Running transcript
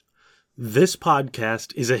This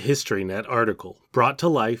podcast is a HistoryNet article brought to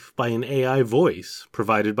life by an AI voice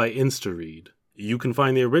provided by InstaRead. You can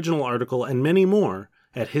find the original article and many more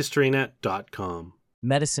at historynet.com.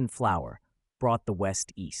 Medicine Flower Brought the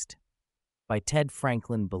West East by Ted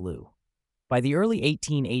Franklin Ballou. By the early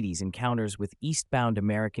 1880s, encounters with eastbound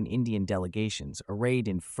American Indian delegations arrayed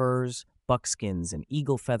in furs, buckskins, and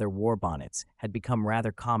eagle feather war bonnets had become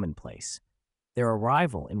rather commonplace. Their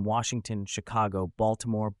arrival in Washington, Chicago,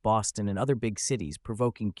 Baltimore, Boston, and other big cities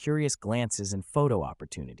provoking curious glances and photo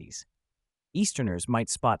opportunities. Easterners might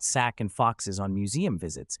spot Sac and Foxes on museum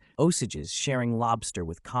visits, Osages sharing lobster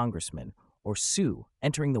with congressmen, or Sioux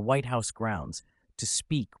entering the White House grounds to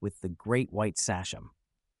speak with the Great White Sachem.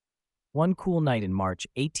 One cool night in March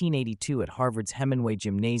 1882 at Harvard's Hemingway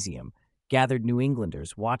Gymnasium, gathered New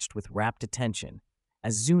Englanders watched with rapt attention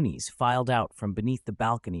as Zunis filed out from beneath the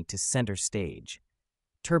balcony to center stage.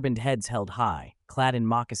 Turbaned heads held high, clad in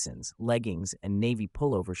moccasins, leggings, and navy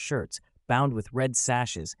pullover shirts, bound with red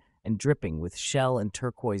sashes and dripping with shell and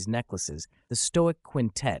turquoise necklaces, the stoic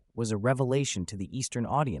quintet was a revelation to the Eastern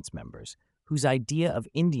audience members, whose idea of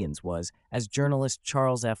Indians was, as journalist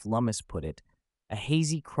Charles F. Lummis put it, a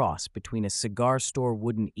hazy cross between a cigar store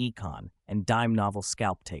wooden econ and dime novel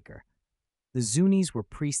scalp taker. The Zunis were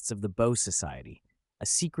priests of the Bow Society, a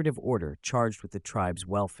secretive order charged with the tribe's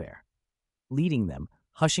welfare. Leading them,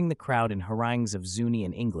 hushing the crowd in harangues of Zuni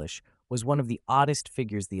and English, was one of the oddest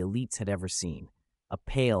figures the elites had ever seen, a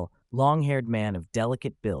pale, long-haired man of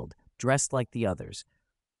delicate build, dressed like the others,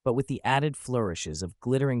 but with the added flourishes of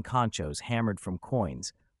glittering conchos hammered from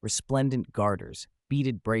coins, resplendent garters,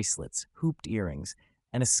 beaded bracelets, hooped earrings,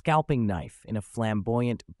 and a scalping knife in a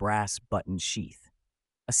flamboyant brass buttoned sheath.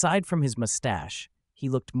 Aside from his mustache, he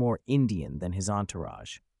looked more Indian than his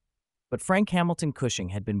entourage. But Frank Hamilton Cushing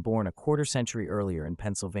had been born a quarter-century earlier in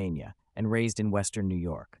Pennsylvania and raised in western New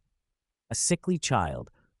York. A sickly child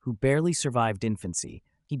who barely survived infancy,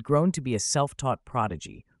 he'd grown to be a self-taught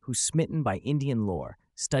prodigy who, smitten by Indian lore,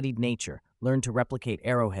 studied nature, learned to replicate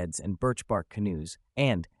arrowheads and birch-bark canoes,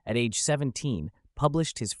 and, at age 17,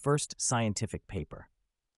 published his first scientific paper.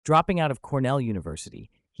 Dropping out of Cornell University,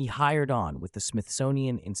 he hired on with the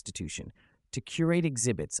Smithsonian Institution to curate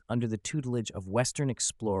exhibits under the tutelage of Western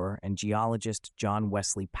explorer and geologist John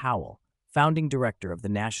Wesley Powell, founding director of the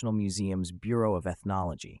National Museum's Bureau of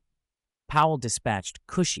Ethnology. Powell dispatched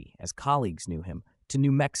Cushy, as colleagues knew him, to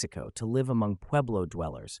New Mexico to live among Pueblo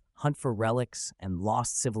dwellers, hunt for relics and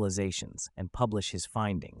lost civilizations, and publish his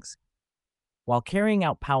findings. While carrying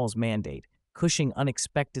out Powell's mandate, Cushing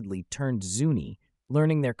unexpectedly turned Zuni,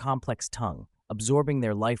 learning their complex tongue, absorbing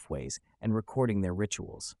their lifeways, and recording their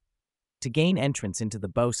rituals. To gain entrance into the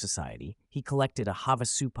Bow Society, he collected a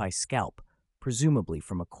Havasupai scalp, presumably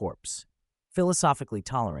from a corpse. Philosophically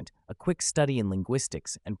tolerant, a quick study in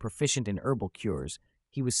linguistics, and proficient in herbal cures,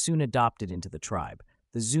 he was soon adopted into the tribe,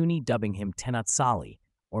 the Zuni dubbing him Tenatsali,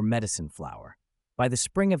 or Medicine Flower. By the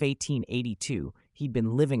spring of 1882, he'd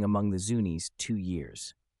been living among the Zunis 2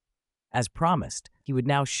 years. As promised, he would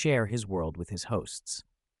now share his world with his hosts.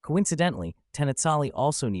 Coincidentally, Tenatsali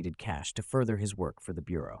also needed cash to further his work for the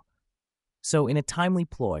Bureau. So, in a timely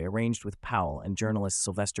ploy arranged with Powell and journalist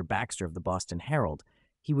Sylvester Baxter of the Boston Herald,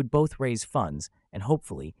 he would both raise funds and,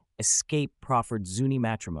 hopefully, escape proffered Zuni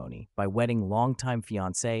matrimony by wedding longtime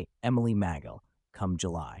fiancée Emily Magel come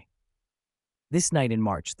July. This night in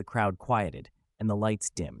March, the crowd quieted and the lights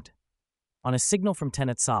dimmed. On a signal from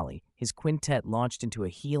Tenatsali, his quintet launched into a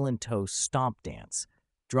heel-and-toe stomp dance,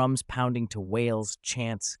 drums pounding to wails,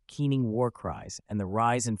 chants, keening war cries, and the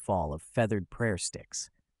rise and fall of feathered prayer sticks.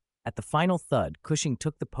 At the final thud, Cushing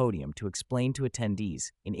took the podium to explain to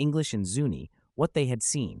attendees, in English and Zuni, what they had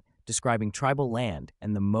seen, describing tribal land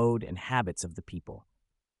and the mode and habits of the people.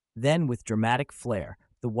 Then, with dramatic flair,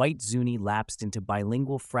 the white Zuni lapsed into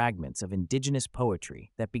bilingual fragments of indigenous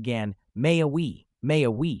poetry that began, Mea-wee,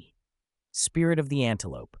 Mea-wee, Spirit of the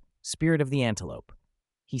Antelope, Spirit of the Antelope.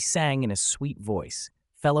 He sang in a sweet voice,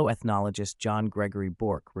 fellow ethnologist John Gregory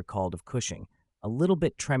Bork recalled of Cushing, a little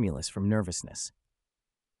bit tremulous from nervousness.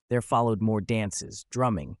 There followed more dances,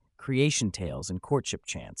 drumming, creation tales, and courtship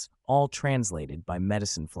chants, all translated by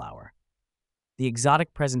Medicine Flower. The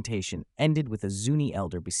exotic presentation ended with a Zuni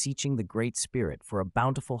elder beseeching the Great Spirit for a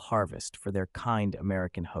bountiful harvest for their kind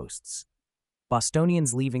American hosts.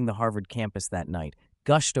 Bostonians leaving the Harvard campus that night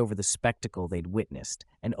gushed over the spectacle they'd witnessed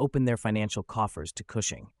and opened their financial coffers to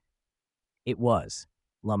Cushing. It was,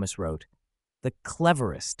 Lummis wrote, the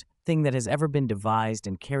cleverest thing that has ever been devised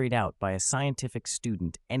and carried out by a scientific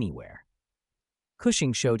student anywhere.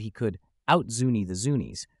 Cushing showed he could out-Zuni the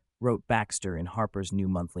Zunis, wrote Baxter in Harper's New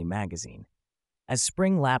Monthly magazine. As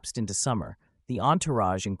spring lapsed into summer, The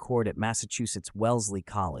entourage in court at Massachusetts Wellesley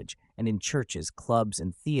College and in churches, clubs,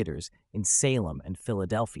 and theaters in Salem and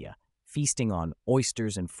Philadelphia, feasting on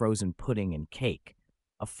oysters and frozen pudding and cake,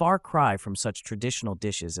 a far cry from such traditional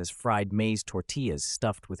dishes as fried maize tortillas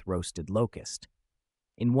stuffed with roasted locust.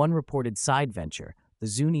 In one reported side venture, the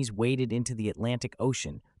Zunis waded into the Atlantic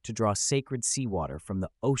Ocean to draw sacred seawater from the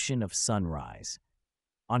Ocean of Sunrise.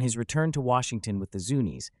 On his return to Washington with the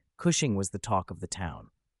Zunis, Cushing was the talk of the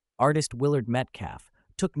town. Artist Willard Metcalf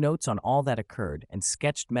took notes on all that occurred and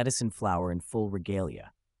sketched Medicine Flower in full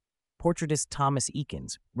regalia. Portraitist Thomas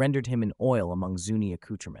Eakins rendered him in oil among Zuni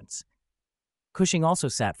accoutrements. Cushing also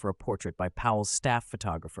sat for a portrait by Powell's staff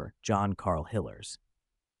photographer, John Carl Hillers.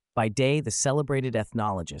 By day, the celebrated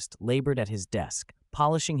ethnologist labored at his desk,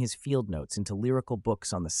 polishing his field notes into lyrical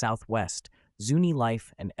books on the Southwest, Zuni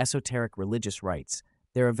life, and esoteric religious rites,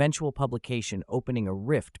 their eventual publication opening a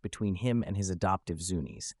rift between him and his adoptive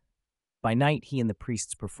Zunis. By night, he and the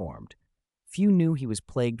priests performed. Few knew he was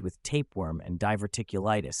plagued with tapeworm and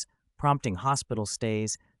diverticulitis, prompting hospital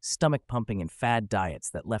stays, stomach pumping, and fad diets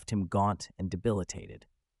that left him gaunt and debilitated.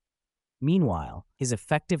 Meanwhile, his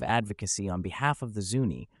effective advocacy on behalf of the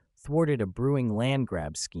Zuni thwarted a brewing land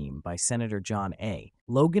grab scheme by Senator John A.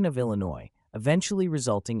 Logan of Illinois, eventually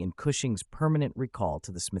resulting in Cushing's permanent recall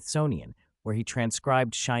to the Smithsonian, where he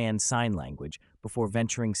transcribed Cheyenne Sign Language before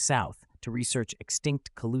venturing south to research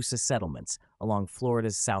extinct Calusa settlements along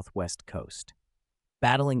Florida's southwest coast.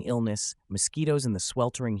 Battling illness, mosquitoes, and the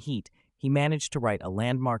sweltering heat, he managed to write a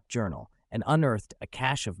landmark journal and unearthed a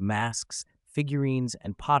cache of masks, figurines,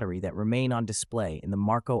 and pottery that remain on display in the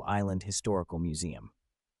Marco Island Historical Museum.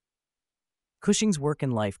 Cushing's work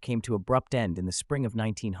and life came to abrupt end in the spring of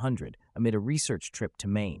 1900 amid a research trip to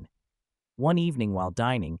Maine. One evening while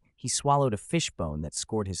dining, he swallowed a fish bone that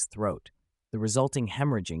scored his throat. The resulting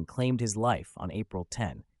hemorrhaging claimed his life on April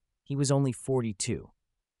 10. He was only 42.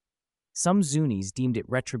 Some Zunis deemed it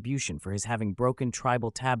retribution for his having broken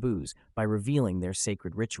tribal taboos by revealing their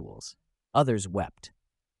sacred rituals. Others wept.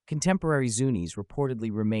 Contemporary Zunis reportedly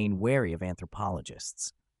remain wary of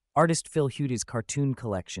anthropologists. Artist Phil Hude's cartoon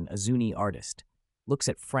collection, A Zuni Artist, looks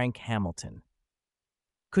at Frank Hamilton.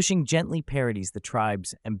 Cushing gently parodies the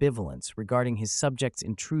tribe's ambivalence regarding his subjects'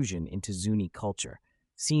 intrusion into Zuni culture,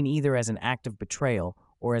 seen either as an act of betrayal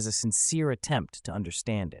or as a sincere attempt to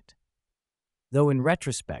understand it. Though in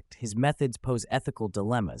retrospect his methods pose ethical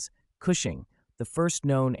dilemmas, Cushing, the first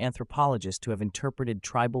known anthropologist to have interpreted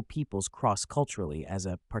tribal peoples cross-culturally as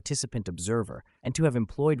a participant observer and to have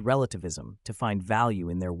employed relativism to find value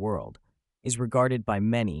in their world, is regarded by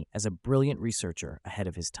many as a brilliant researcher ahead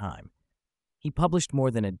of his time. He published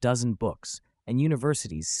more than a dozen books, and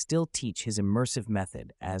universities still teach his immersive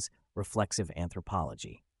method as reflexive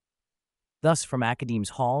anthropology. Thus, from academ's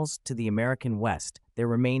halls to the American West, there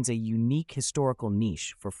remains a unique historical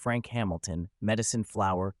niche for Frank Hamilton, Medicine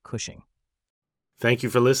Flower Cushing. Thank you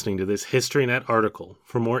for listening to this HistoryNet article.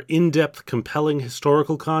 For more in-depth, compelling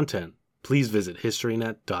historical content, please visit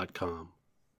historynet.com.